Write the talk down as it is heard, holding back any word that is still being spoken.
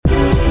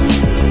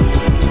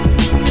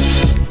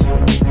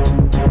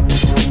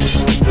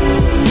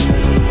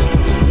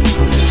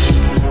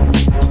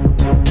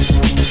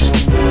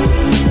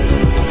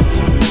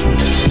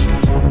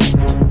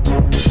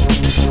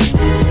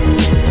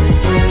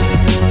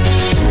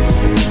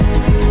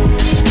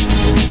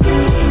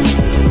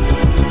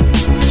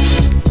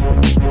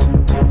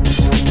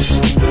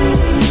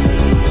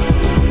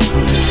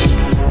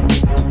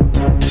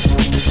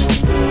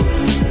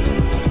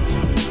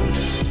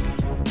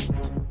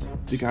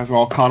guys are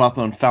all caught up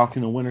on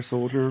Falcon and Winter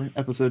Soldier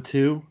episode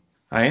 2.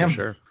 I am. For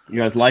sure. You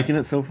guys liking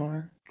it so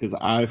far? Because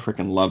I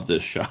freaking love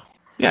this show.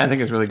 Yeah, I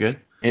think it's really good.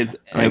 It's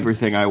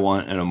everything I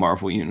want in a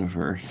Marvel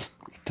Universe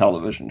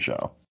television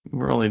show.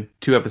 We're only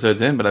 2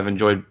 episodes in, but I've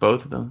enjoyed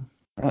both of them.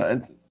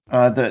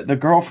 The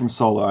girl from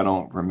Solo, I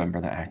don't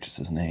remember the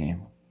actress's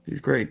name. She's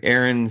great.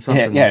 Erin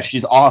something. Yeah,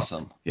 she's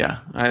awesome. Yeah,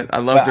 I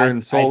loved her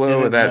in Solo.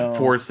 didn't That know.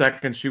 4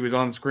 seconds she was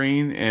on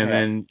screen, and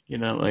then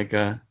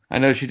I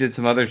know she did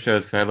some other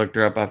shows because I looked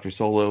her up after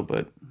Solo,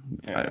 but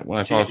when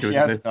I saw she was in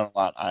hasn't this, done a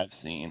lot I've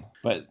seen,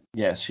 but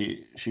yes,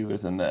 she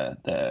was in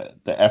the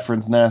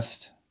Ephraim's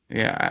Nest.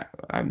 yeah,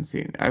 I haven't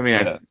seen. I mean,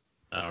 Yeah.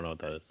 I don't know what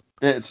that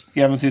is.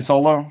 You haven't seen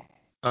Solo?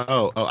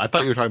 Oh, I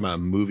thought you were talking about a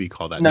movie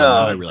called that. No,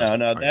 now I realize what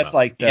you're talking that's about.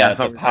 like I thought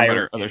the we were talking about pirate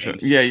her other show.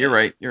 games. Yeah, you're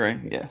right.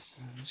 Yes,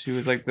 she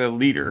was like the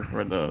leader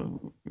or the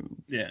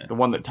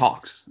one that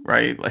talks,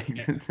 right? Like,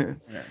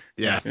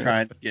 Yeah.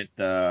 Trying to get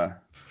the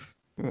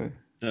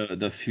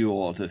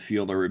fuel to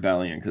fuel the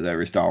rebellion, because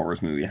every Star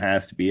Wars movie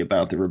has to be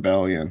about the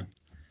rebellion.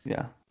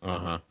 yeah.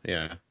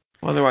 Yeah.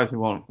 Well, otherwise we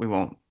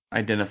won't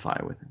identify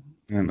with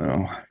it. I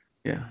know.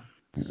 Yeah.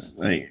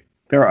 Like,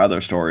 there are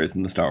other stories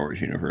in the Star Wars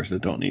universe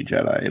that don't need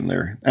Jedi in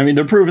there. I mean,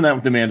 they're proving that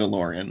with the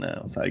Mandalorian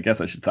now, so I guess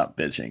I should stop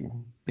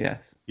bitching.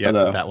 Yes. Yeah,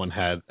 Although- that one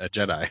had a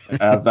Jedi.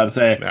 I was about to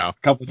say, No. a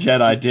couple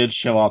Jedi did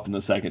show up in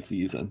the second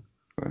season.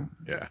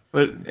 Yeah.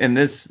 But in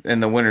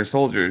the Winter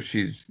Soldier,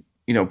 she's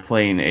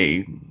playing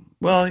a.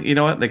 Well, you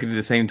know what? They could do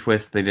the same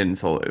twist they did in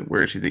Solo,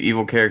 where she's the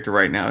evil character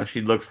right now.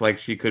 She looks like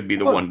she could be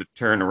the one to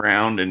turn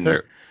around and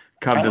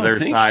come I to don't their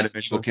think side she's an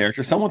evil eventually.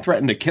 character. Someone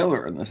threatened to kill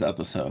her in this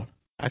episode.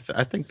 I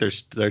think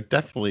they're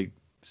definitely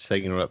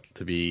setting it up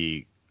to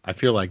be. I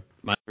feel like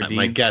my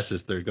Redeemed? guess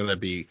is they're gonna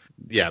be.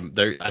 Yeah,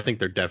 I think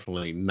they're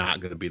definitely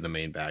not gonna be the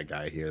main bad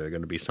guy here. They're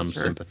gonna be some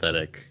Sure.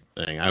 sympathetic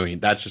thing. I mean,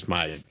 that's just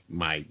my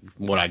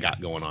what I got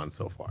going on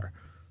so far.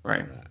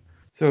 Right.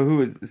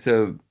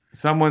 So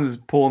someone's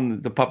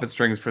pulling the puppet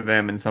strings for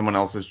them, and someone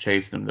else is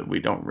chasing them that we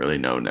don't really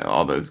know now.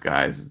 All those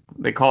guys,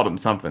 they called them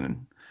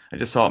something. I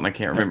just saw it and I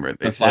can't remember it.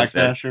 They The said Flag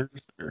that-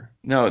 Smashers? Or...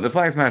 No, the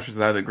Flag Smashers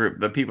are the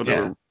group. The people that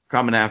Yeah. were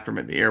coming after them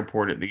at the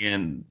airport at the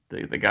end,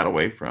 they got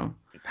away from.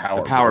 The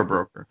The Power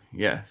Broker.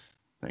 Yes.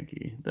 Thank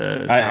you.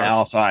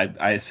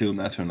 I assume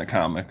that's from the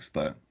comics,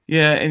 but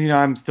Yeah, and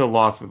I'm still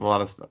lost with a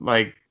lot of stuff.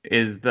 Like,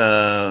 is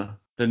the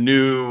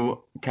new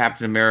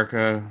Captain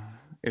America,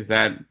 is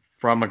that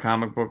from a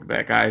comic book,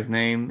 that guy's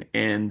name?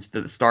 And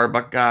the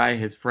Starbuck guy,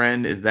 his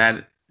friend, is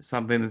that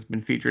something that's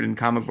been featured in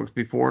comic books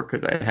before?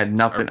 Because I had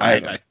nothing.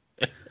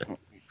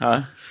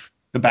 Huh?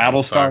 the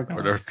Battlestar.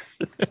 Order.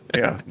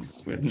 Yeah.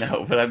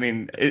 No, but I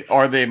mean,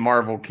 are they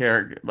Marvel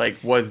character? Like,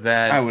 was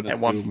that I would at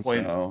assume one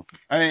point? so.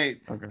 Okay.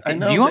 I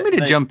know Do you want me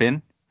that to jump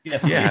in?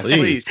 Yes, Yeah,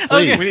 Please.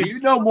 Okay. We need, You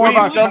know more we need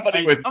about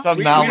somebody with some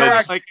we knowledge.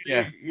 are like,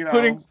 Yeah.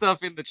 Putting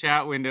stuff in the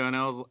chat window, and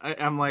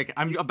I'm like,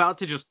 I'm about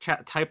to just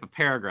type a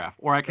paragraph,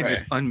 or I can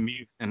just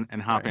unmute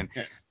and hop in.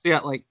 Okay. So yeah,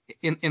 like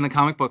in the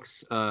comic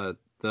books,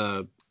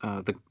 the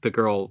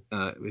girl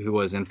who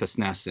was in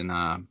Ness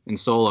in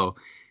Solo,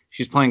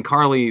 she's playing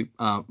Carly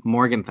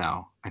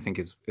Morgenthau, I think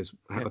is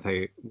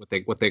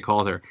what they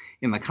called her.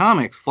 In the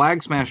comics,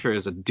 Flag Smasher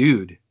is a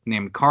dude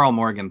named Carl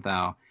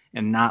Morgenthau,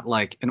 and not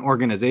like an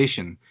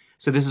organization.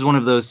 So this is one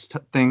of those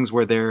things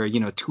where they're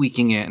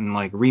tweaking it and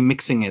like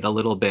remixing it a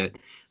little bit.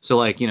 So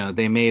like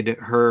they made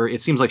her.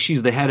 It seems like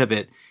she's the head of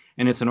it,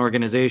 and it's an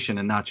organization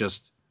and not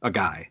just a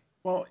guy.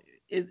 Well,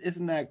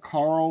 isn't that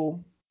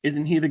Carl?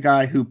 Isn't he the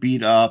guy who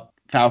beat up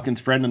Falcon's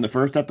friend in the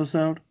first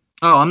episode?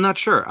 Oh, I'm not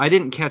sure. I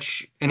didn't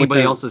catch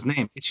anybody the- else's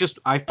name. It's just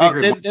I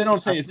figured. They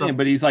don't say his name,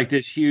 but he's like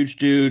this huge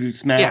dude who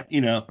smacked.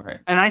 Right.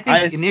 And I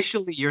think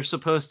initially you're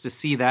supposed to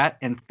see that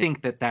and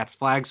think that that's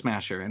Flag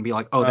Smasher and be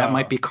like, oh, that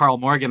might be Carl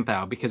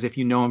Morgenthau, because if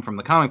you know him from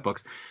the comic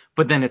books.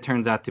 But then it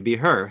turns out to be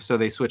her, so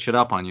they switch it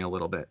up on you a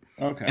little bit.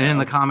 Okay. And in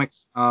the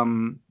comics,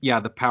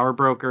 the Power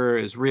Broker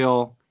is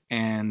real,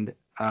 and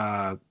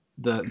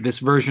this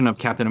version of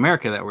Captain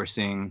America that we're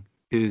seeing,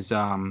 who's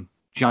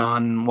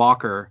John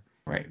Walker.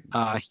 Right.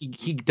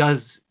 He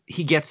gets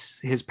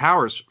his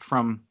powers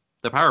from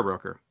the Power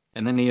Broker,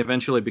 and then he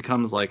eventually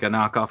becomes like a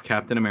knockoff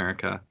Captain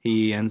America.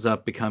 He ends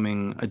up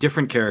becoming a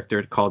different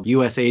character called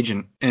U.S.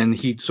 Agent, and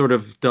he sort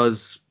of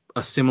does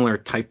a similar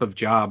type of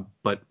job,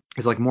 but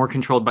is like more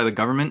controlled by the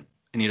government,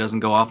 and he doesn't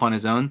go off on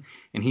his own.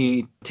 And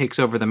he takes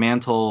over the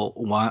mantle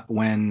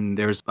when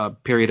there's a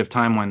period of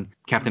time when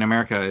Captain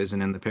America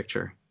isn't in the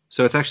picture.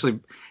 So it's actually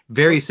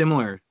very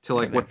similar to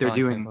like what they're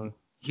doing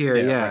here.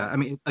 Yeah. Right. I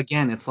mean,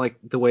 again, it's like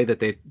the way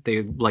that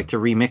they like to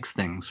remix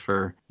things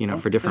for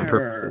for different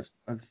purposes.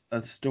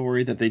 A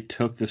story that they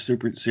took the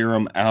super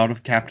serum out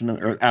of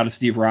out of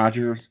Steve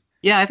Rogers.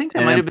 Yeah, I think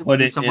that might have been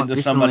put it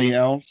into somebody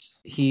else.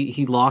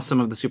 He lost some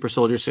of the super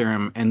soldier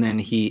serum, and then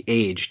he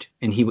aged,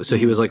 and he was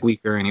like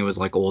weaker, and he was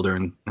like older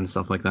and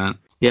stuff like that.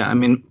 Yeah, I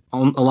mean, a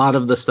lot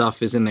of the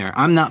stuff is in there.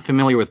 I'm not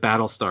familiar with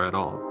Battlestar at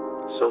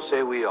all. So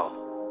say we all.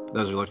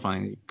 That was really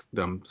funny.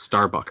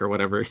 Starbuck or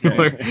whatever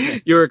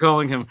you were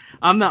calling him.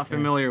 I'm not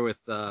familiar with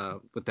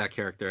that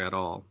character at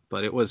all,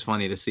 but it was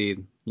funny to see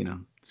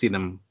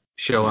them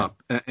show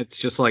up. It's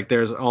just like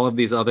there's all of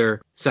these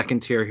other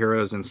second tier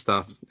heroes and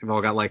stuff. They've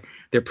all got like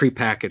they're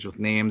prepackaged with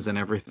names and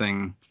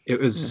everything. It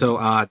was so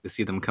odd to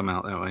see them come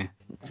out that way.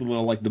 It's a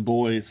little like The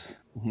Boys.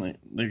 Like,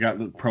 they got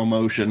the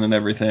promotion and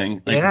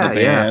everything, like Yeah, the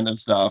band and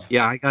stuff.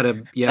 Yeah, I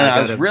And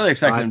I was really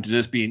expecting him to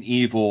just be an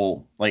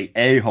evil, like,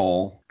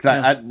 a-hole.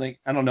 Because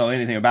I don't know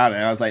anything about it.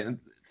 And I was like, it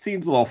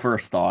seems a little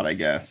first thought, I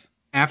guess.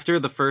 After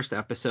the first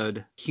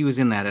episode, he was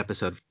in that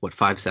episode,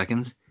 5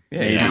 seconds?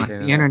 Yeah,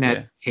 And the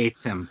internet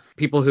hates him.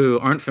 People who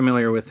aren't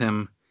familiar with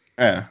him,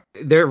 Yeah.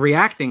 they're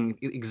reacting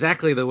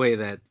exactly the way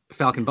that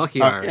Falcon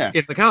Bucky are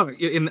in the comic.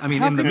 In the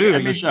movie.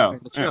 In the show.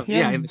 He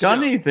hadn't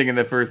done anything in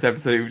the first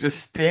episode. He was just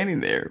standing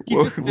there. He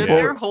just stood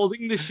there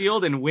holding the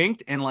shield and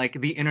winked, and like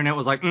the internet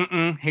was like,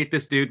 hate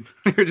this dude.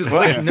 They're just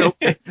like, nope.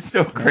 It's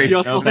so great.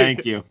 No,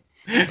 thank you.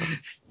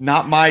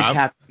 Not my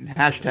cap.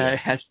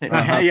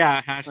 Hashtag.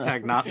 Yeah,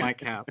 hashtag not my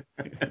cap.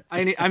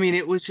 I mean,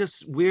 it was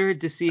just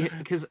weird to see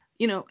because,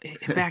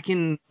 back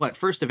in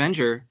first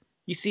Avenger,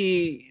 you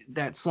see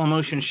that slow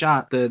motion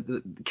shot,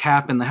 the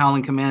Cap and the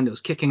Howling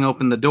Commandos kicking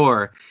open the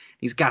door.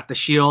 He's got the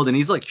shield and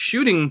he's like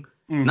shooting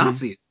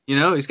Nazis.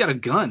 He's got a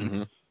gun.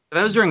 Mm-hmm.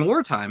 That was during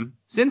wartime.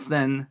 Since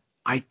then,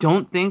 I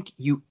don't think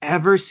you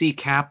ever see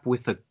Cap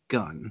with a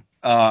gun.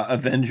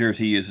 Avengers,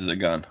 he uses a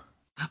gun.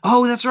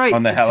 Oh, that's right.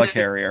 On the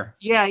helicarrier.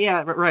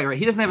 Yeah, right.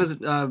 He doesn't have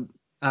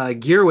his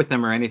gear with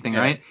him or anything,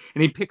 right?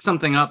 And he picks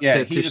something up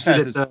to shoot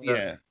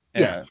at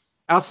Yeah.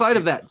 Outside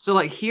of that, so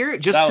like here,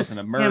 just that was an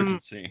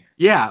emergency.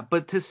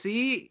 But to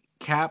see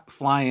Cap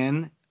fly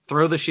in,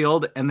 throw the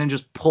shield, and then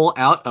just pull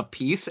out a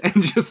piece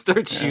and just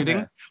start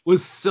shooting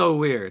was so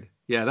weird.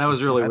 Yeah, that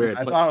was really weird.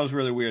 I thought it was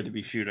really weird to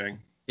be shooting.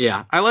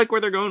 Yeah, I like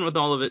where they're going with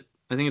all of it.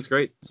 I think it's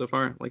great so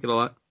far. I like it a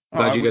lot.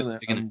 Glad you guys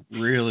I'm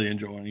really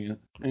enjoying it.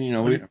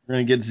 And we're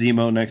gonna get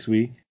Zemo next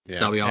week. Yeah,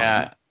 that'll be awesome.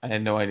 Yeah, I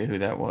had no idea who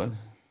that was.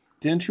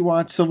 Didn't you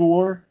watch Civil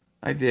War?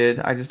 I did.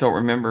 I just don't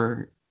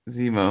remember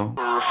Zemo.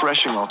 A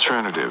refreshing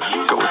alternative.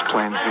 Go with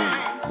Plan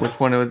Z. Which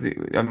one was he?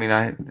 I mean,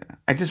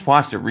 I just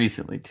watched it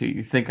recently too.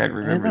 You think I'd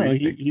remember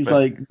these things? He's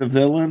like the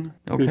villain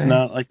who's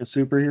not like a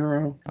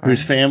superhero,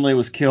 whose family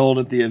was killed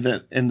at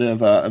the end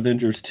of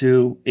Avengers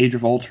 2: Age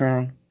of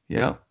Ultron.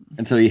 Yep.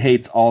 And so he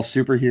hates all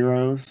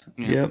superheroes.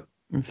 Yep.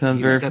 It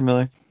sounds very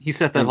familiar. He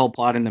set that whole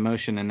plot into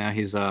motion, and now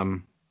he's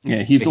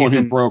he's the one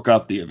who broke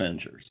up the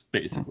Avengers,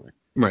 basically.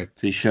 Right.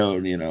 So he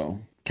showed,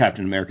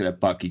 Captain America that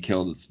Bucky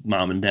killed his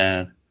mom and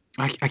dad.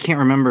 I can't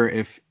remember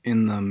if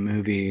in the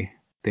movie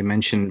they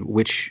mentioned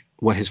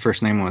what his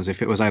first name was.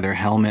 If it was either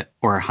Helmet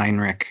or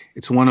Heinrich.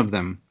 It's one of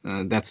them.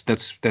 That's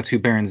who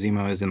Baron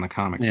Zemo is in the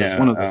comics. So it's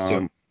one of those two.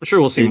 I'm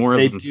sure we'll see more of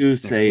them. They do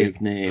say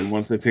his name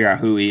once they figure out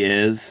who he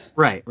is.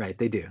 Right.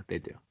 They do.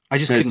 I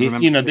just couldn't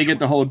remember. They get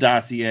the whole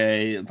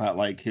dossier about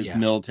like his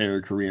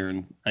military career,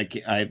 and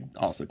I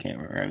also can't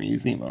remember. I mean,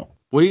 he's Zemo.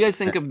 What do you guys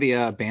think of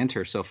the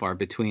banter so far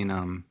between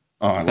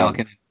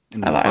Falcon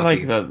and I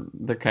like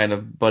the kind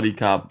of buddy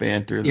cop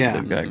banter that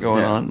they've got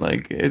going on.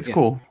 Like, it's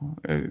cool.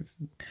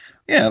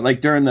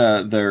 Like during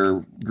their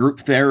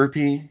group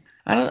therapy.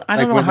 I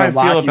don't know how I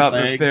feel about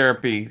the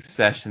therapy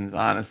sessions,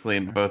 honestly,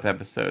 in both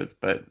episodes,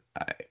 but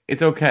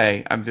it's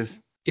okay.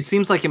 It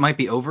seems like it might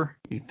be over.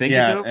 You think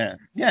it's over?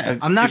 Yeah.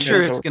 I'm not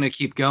sure it's going to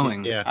keep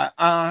going. Yeah.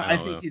 I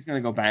think he's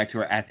going to go back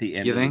to it at the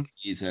end of the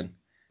season.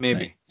 Maybe.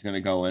 Like, he's going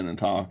to go in and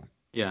talk.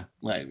 Yeah.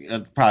 Like,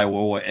 that's probably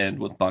where we'll end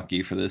with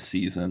Bucky for this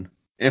season.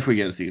 If we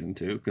get a season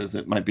 2, because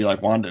it might be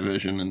like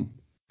WandaVision and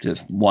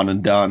just one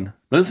and done.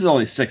 But this is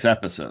only 6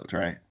 episodes,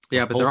 right?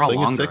 Yeah, but they're all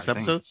longer. 6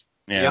 episodes?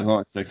 Yeah, it's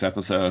only 6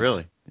 episodes.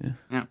 Really?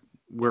 Yeah.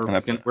 We're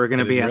going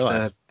to be at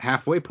the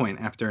halfway point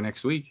after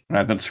next week. And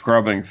I've been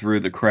scrubbing through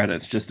the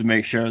credits just to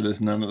make sure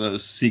there's none of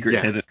those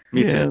secret hidden.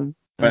 Me too.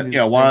 But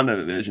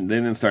WandaVision, they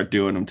didn't start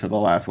doing them till the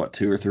last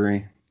 2 or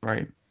 3.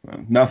 Right.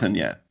 Nothing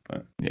yet,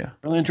 but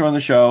really enjoying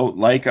the show.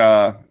 Like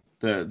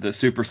the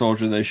super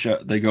soldier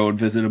they go and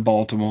visit in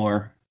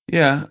Baltimore.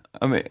 Yeah,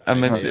 I mean,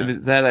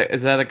 is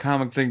that a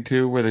comic thing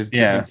too, where there's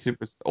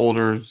different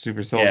older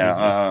super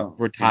soldiers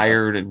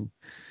retired and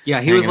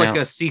he was like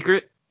a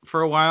secret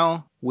for a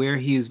while, where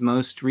he's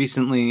most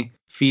recently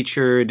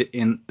featured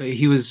in.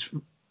 He's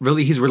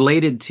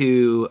related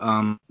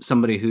to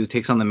somebody who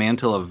takes on the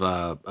mantle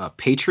of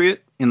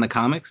Patriot in the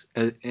comics,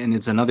 and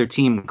it's another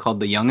team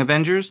called the Young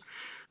Avengers.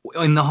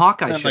 In the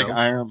Hawkeye show, like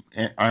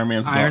Iron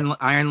Man's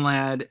Iron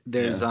Lad.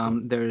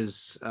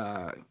 There's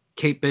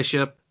Kate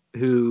Bishop,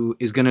 who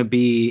is going to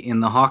be in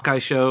the Hawkeye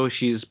show.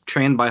 She's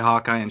trained by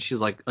Hawkeye, and she's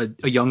like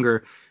a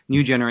younger,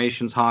 new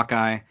generation's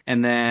Hawkeye.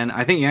 And then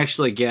I think you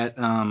actually get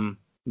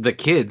the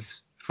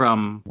kids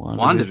from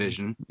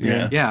WandaVision.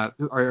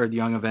 Who are the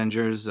Young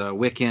Avengers,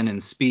 Wiccan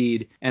and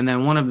Speed. And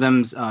then one of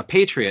them's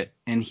Patriot,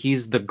 and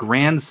he's the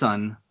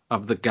grandson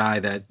of the guy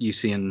that you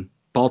see in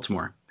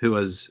Baltimore, who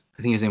was,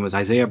 I think his name was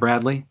Isaiah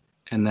Bradley.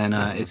 And then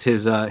it's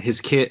his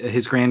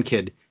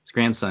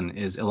grandson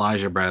is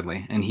Elijah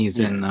Bradley, and he's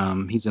in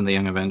the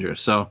Young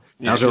Avengers. So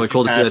that was really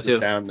cool to see that too.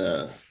 Down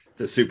the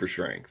super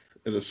strength,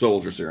 the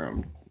soldier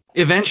serum.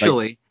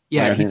 Eventually, he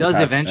does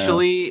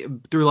eventually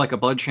through like a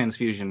blood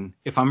transfusion.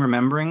 If I'm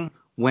remembering,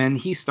 when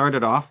he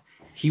started off,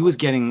 he was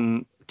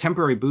getting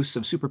temporary boosts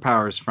of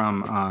superpowers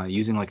from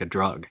using like a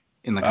drug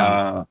in the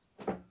comics.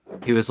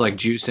 He was like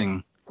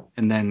juicing,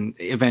 and then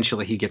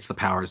eventually he gets the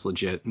powers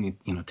legit, and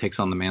he takes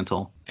on the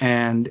mantle.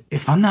 And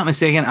if I'm not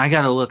mistaken, I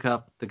gotta look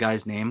up the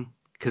guy's name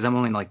because I'm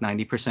only like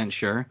 90%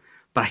 sure,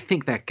 but I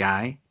think that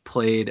guy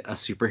played a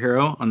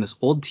superhero on this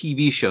old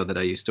TV show that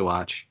I used to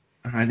watch.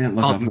 I didn't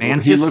look Called up.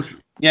 Mantis?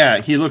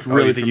 He looked Oh,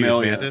 really you think he was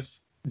familiar. Mantis?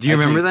 Do you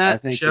remember that I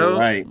think show? you're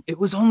right. It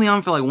was only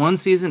on for like one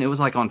season. It was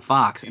like on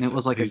Fox, and it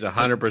was like he's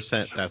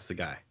 100%. That's the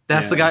guy.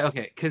 That's the Yeah. guy.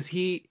 Okay, because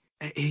he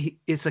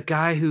is a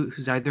guy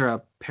who's either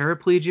a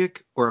paraplegic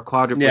or a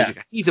quadriplegic.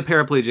 Yeah. He's a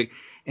paraplegic,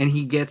 and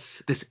he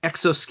gets this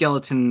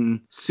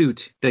exoskeleton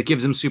suit that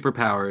gives him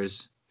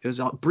superpowers. It was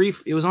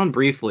on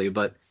briefly,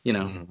 but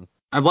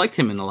I've liked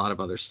him in a lot of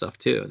other stuff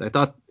too. I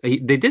thought they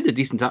did a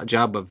decent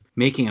job of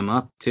making him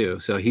up too,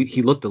 so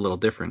he looked a little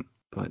different.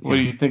 But Well,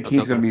 do you think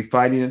he's going to be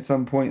fighting at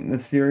some point in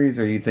this series,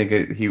 or do you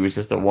think he was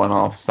just a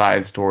one-off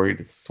side story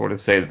to sort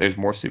of say that there's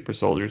more super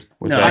soldiers?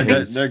 No, I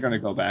think they're going to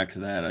go back to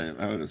that.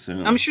 I would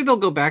assume. I'm sure they'll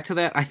go back to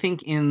that. I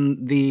think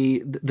in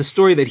the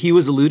story that he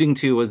was alluding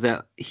to was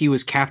that he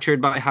was captured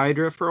by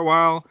Hydra for a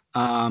while,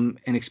 and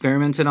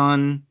experimented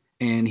on,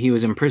 and he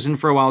was in prison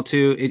for a while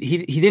too.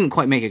 He didn't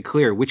quite make it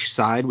clear which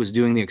side was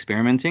doing the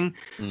experimenting,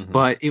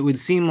 but it would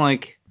seem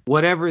like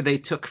whatever they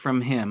took from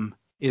him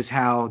is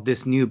how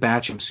this new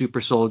batch of super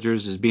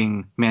soldiers is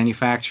being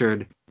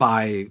manufactured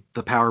by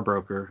the power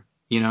broker.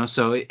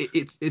 So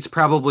it's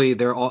probably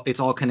it's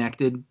all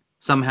connected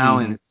somehow,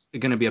 and it's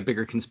going to be a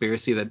bigger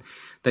conspiracy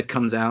that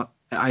comes out.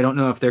 I don't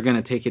know if they're going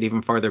to take it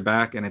even farther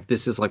back, and if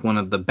this is like one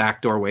of the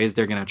backdoor ways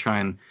they're going to try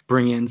and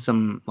bring in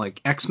some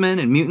like X-Men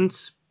and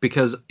mutants,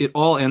 because it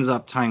all ends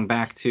up tying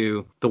back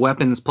to the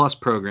Weapons Plus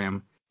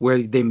program, where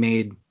they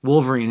made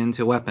Wolverine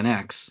into Weapon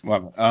X.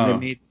 Well,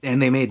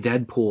 They made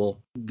Deadpool.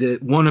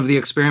 One of the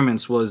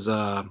experiments was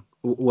the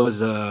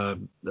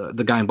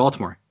guy in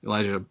Baltimore,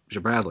 Elijah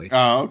Bradley.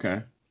 Oh,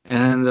 okay.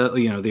 And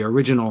the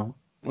original.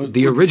 Was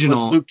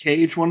Luke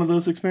Cage one of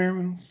those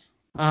experiments?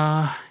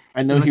 I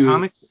know in the he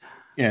comics. was.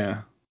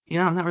 Yeah.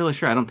 I'm not really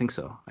sure. I don't think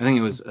so. I think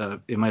it was.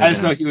 It might. I have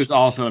just been know he was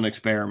also an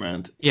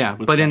experiment. Yeah,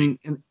 with but that.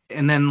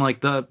 and then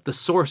like the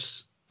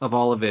source of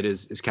all of it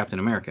is Captain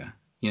America.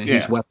 He's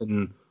Yeah.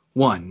 Weapon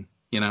 1.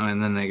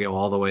 And then they go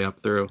all the way up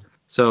through.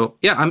 So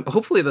yeah,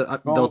 hopefully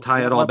they'll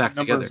tie it all back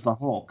together. The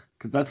Hulk,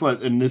 because that's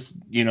what in this,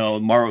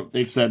 Marvel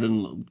they've said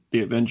in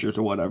the Avengers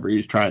or whatever,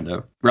 he's trying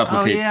to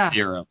replicate the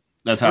serum.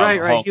 That's how.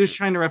 Right. Hulk He was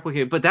trying to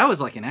replicate, but that was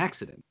like an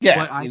accident. Yeah.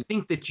 But I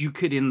think that you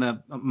could in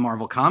the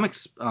Marvel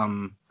Comics,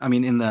 in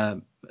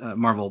the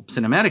Marvel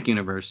Cinematic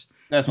Universe,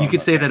 That's what you I'm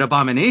could say saying. that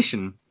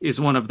Abomination is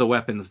one of the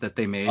weapons that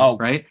they made, Oh,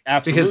 right?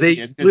 absolutely.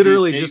 Because It's they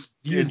literally they just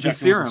used the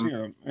inject him with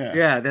serum.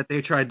 Yeah. That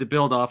they tried to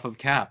build off of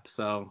Cap.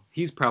 So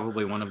he's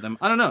probably one of them.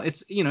 I don't know.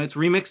 It's it's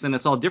remixed and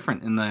it's all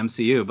different in the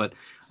MCU, but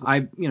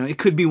it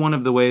could be one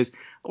of the ways.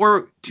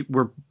 Or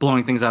we're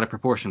blowing things out of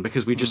proportion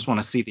because we just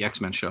want to see the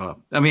X-Men show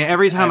up. I mean,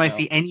 every time I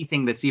see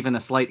anything that's even a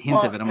slight hint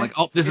of it, I'm like,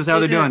 oh, this is how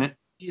they're doing it.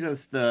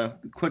 The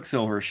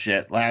Quicksilver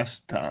shit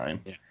last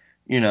time.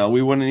 Yeah.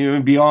 We wouldn't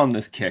even be on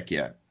this kick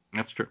yet.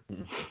 That's true.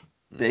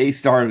 They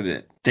started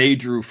it. They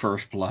drew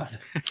first blood.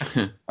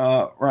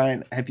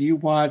 Ryan, have you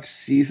watched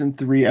season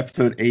 3,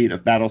 episode 8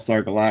 of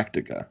Battlestar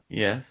Galactica?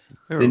 Yes.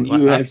 Then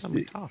you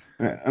have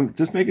I'm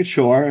just making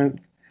sure.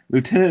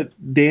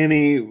 Lieutenant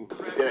Danny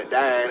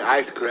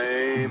Ice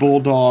cream.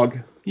 Bulldog.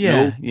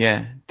 Yeah. Nope,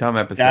 Yeah. Dumb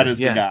episode. that is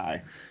yeah. the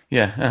guy.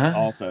 Yeah. Uh-huh.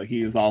 Also,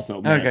 he is also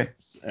Okay.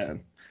 Mantis.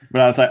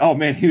 But I was like, oh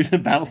man, he was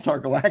in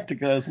Battlestar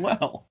Galactica as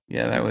well.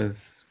 Yeah, that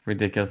was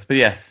ridiculous. But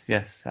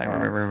yes, I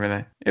remember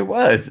that. It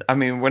was. I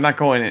mean, we're not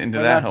going into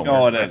We're that not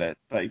homework, going in it.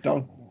 Like,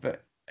 don't.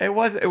 But it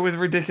was a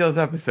ridiculous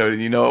episode,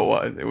 and it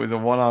was. It was a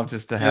one-off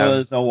just to It have.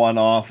 was a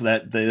one-off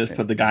that they just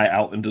put the guy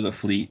out into the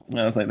fleet. And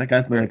I was like, that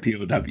guy's been a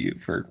POW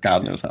for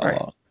God knows how Right.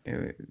 long.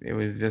 It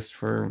was just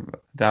for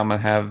Dom to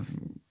have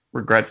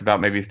regrets about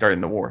maybe starting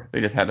the war.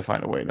 They just had to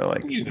find a way to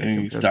like.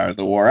 He started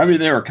the war. I mean,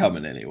 they were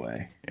coming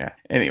anyway. Yeah.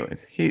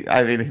 Anyways,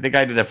 the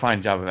guy did a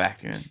fine job of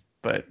acting it,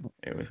 but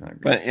it was not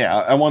good. But yeah,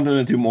 I want them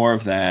to do more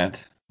of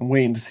that. I'm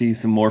waiting to see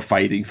some more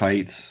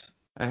fights.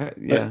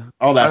 Yeah.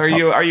 Oh, that's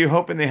Are you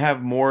hoping they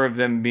have more of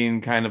them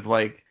being kind of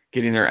like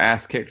getting their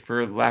ass kicked,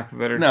 for lack of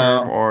a better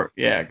term? Or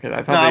because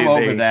I thought I'm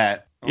over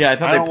that. Yeah, I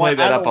thought they played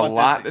that up a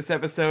lot this this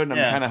episode, and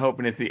Yeah. I'm kind of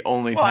hoping it's the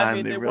only Well, time I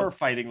mean, they really were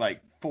fighting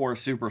like 4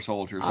 super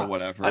soldiers or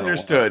whatever.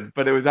 understood,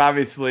 but it was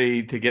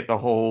obviously to get the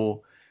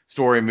whole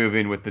story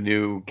moving with the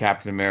new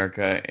Captain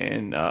America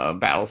and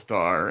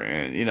Battlestar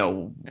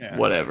and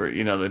whatever,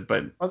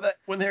 but Well,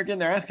 when they were getting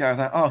their ass kicked, I was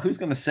like, oh, who's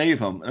gonna save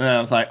them? And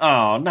I was like,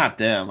 oh, not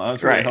them. I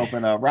was really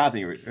hoping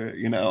Rodney,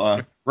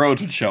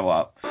 Rhodes would show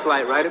up.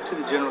 Fly right up to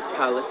the general's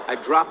palace. I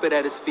drop it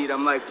at his feet.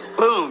 I'm like,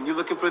 boom, you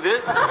looking for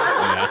this?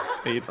 Yeah.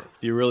 Do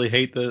you really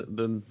hate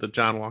the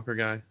John Walker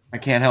guy? I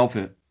can't help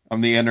it.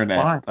 I'm the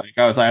internet. Why? Like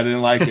I was like, I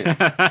didn't like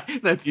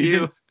it. That's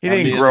you. He On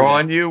didn't the grow internet.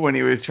 on you when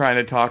he was trying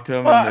to talk to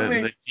him Well, in I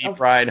mean, the Jeep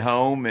ride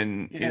home,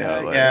 and you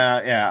know, like,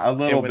 yeah, a and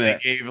little when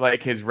bit. they gave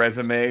like his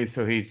resume,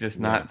 so he's just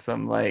not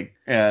some like,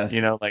 Yes.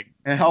 you know, like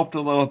It helped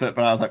a little bit,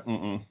 but I was like,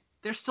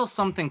 There's still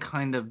something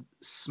kind of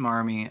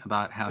smarmy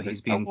about how I he's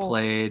think- being well-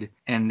 played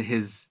and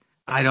his,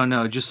 I don't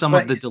know, just some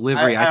But of the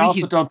delivery. I I think also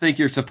he's, don't think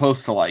you're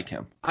supposed to like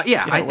him.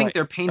 yeah, I think right,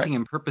 they're painting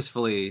him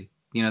purposefully,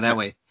 that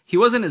way. He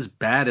wasn't as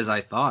bad as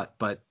I thought,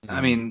 but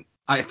I mean,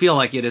 I feel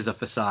like it is a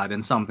facade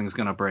and something's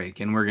gonna break,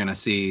 and we're gonna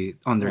see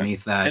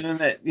underneath that. And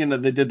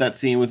then they did that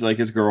scene with like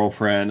his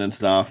girlfriend and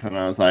stuff, and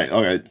I was like,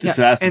 okay, this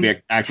Yeah, has to be and-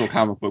 an actual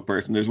comic book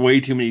person. There's way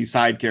too many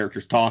side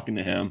characters talking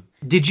to him.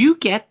 Did you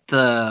get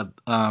the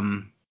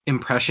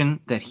impression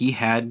that he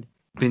had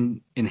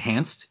been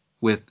enhanced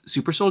with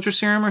super soldier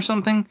serum or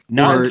something?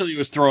 Not Or- until he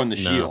was throwing the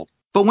No. shield.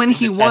 but when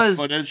he The test was,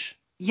 footage.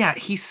 yeah,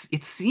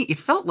 it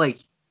felt like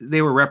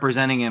they were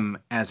representing him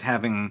as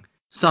having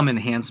some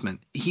enhancement.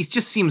 He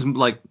just seems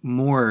like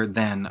more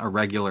than a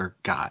regular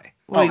guy.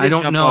 well, he I did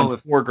don't jump know on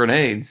if 4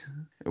 grenades.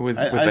 It was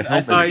with the I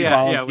helmet. think he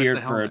yeah, with volunteered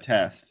the for a helmet.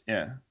 test.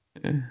 Yeah.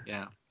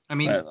 Yeah, I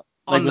mean, But, like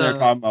on when they're the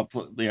talking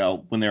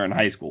about, when they're in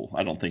high school,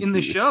 I don't think in the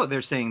he was- show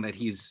they're saying that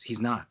he's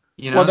not.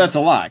 Well, that's a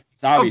lie.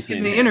 It's obviously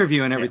in the enhanced.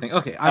 interview and Yeah. everything.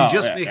 Okay, I'm Oh,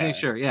 just yeah, making yeah,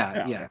 sure.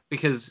 yeah. Yeah,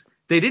 because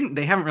they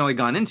haven't really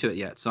gone into it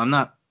yet, so I'm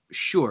not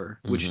sure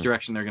which Mhm.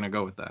 direction they're gonna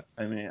go with that.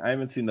 I mean, I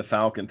haven't seen the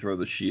Falcon throw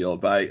the shield,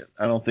 but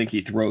I don't think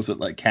he throws it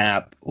like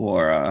Cap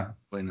or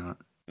Why not?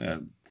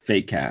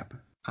 fake Cap.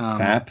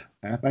 Cap,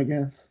 I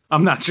guess.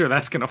 I'm not sure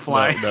that's gonna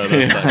fly. No,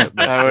 Yeah,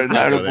 I would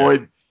not go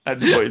there.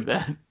 I'd avoid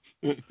that.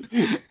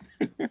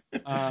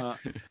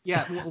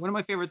 Yeah, one of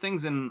my favorite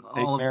things in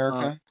all of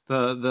America?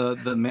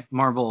 the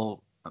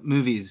Marvel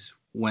movies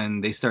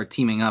when they start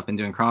teaming up and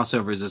doing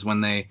crossovers is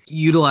when they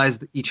utilize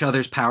each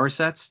other's power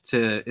sets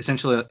to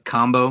essentially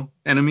combo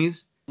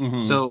enemies.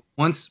 Mhm. So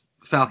once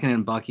Falcon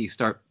and Bucky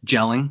start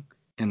gelling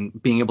and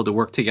being able to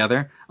work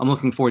together, I'm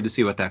looking forward to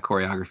see what that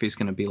choreography is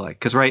going to be like.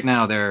 Because right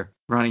now they're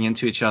running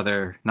into each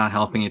other, not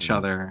helping each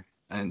other,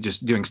 and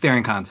just doing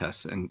staring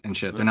contests and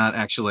shit. They're not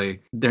actually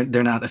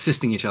they're not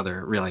assisting each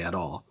other really at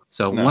all.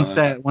 So No, once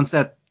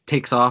that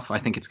takes off, I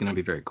think it's going to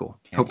be very cool.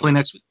 Hopefully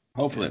next week.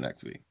 Hopefully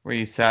next week. Were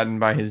you saddened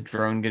by his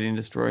drone getting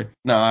destroyed?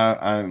 No,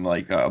 I'm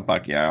like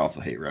Bucky. I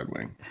also hate Red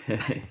Wing.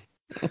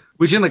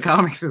 Which in the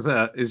comics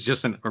is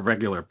just a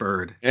regular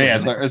bird. Yeah,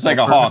 it's like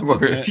a hawk.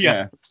 isn't it?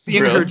 Yeah.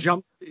 Seeing Really? her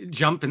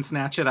jump and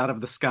snatch it out of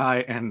the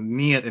sky and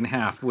knee it in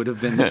half would have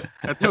been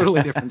a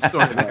totally different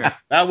story there.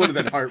 That would have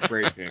been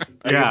heartbreaking.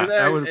 Like,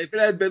 Yeah, if it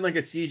had been like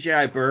a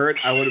CGI bird,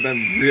 I would have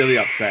been really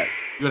upset.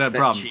 You would have that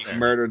problems she there.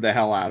 murdered the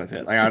hell out of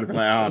it. Like I would have been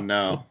like, oh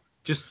no.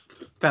 Just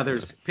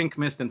feathers, pink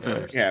mist and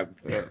feathers. Yeah.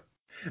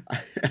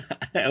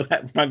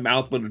 My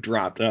mouth would have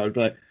dropped. I would be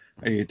like,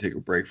 I need to take a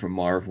break from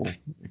Marvel.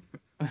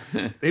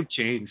 They've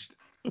changed.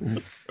 I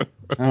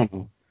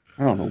don't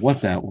know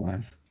what that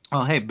was.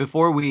 Well, hey,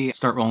 before we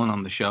start rolling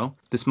on the show,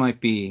 this might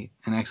be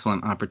an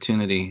excellent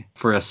opportunity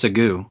for a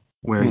Sagu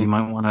where you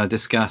might want to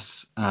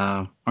discuss.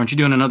 Aren't you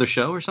doing another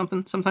show or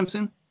something sometime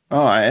soon?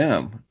 Oh, I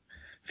am.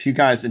 If you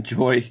guys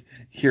enjoy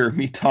hearing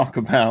me talk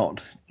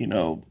about,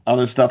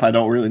 other stuff I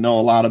don't really know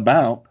a lot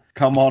about,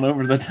 come on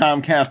over to the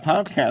Tomcast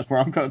podcast where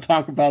I'm going to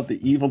talk about the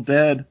Evil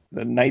Dead,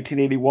 the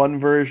 1981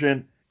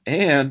 version,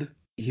 and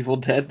Evil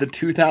Dead, the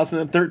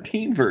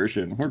 2013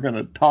 version. We're going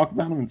to talk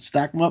about them and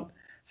stack them up,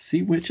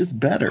 see which is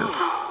better.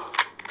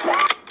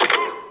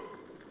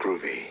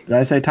 Groovy. Did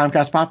I say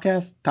Tomcast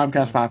podcast?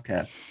 Tomcast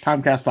podcast.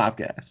 Tomcast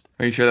podcast.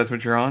 Are you sure that's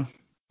what you're on?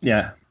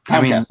 Yeah. Tomcast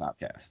I mean,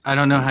 podcast. I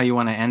don't know how you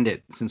want to end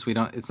it since we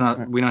don't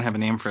have a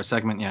name for a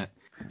segment yet.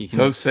 You can,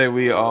 So say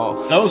we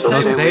all. So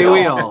so say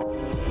we all.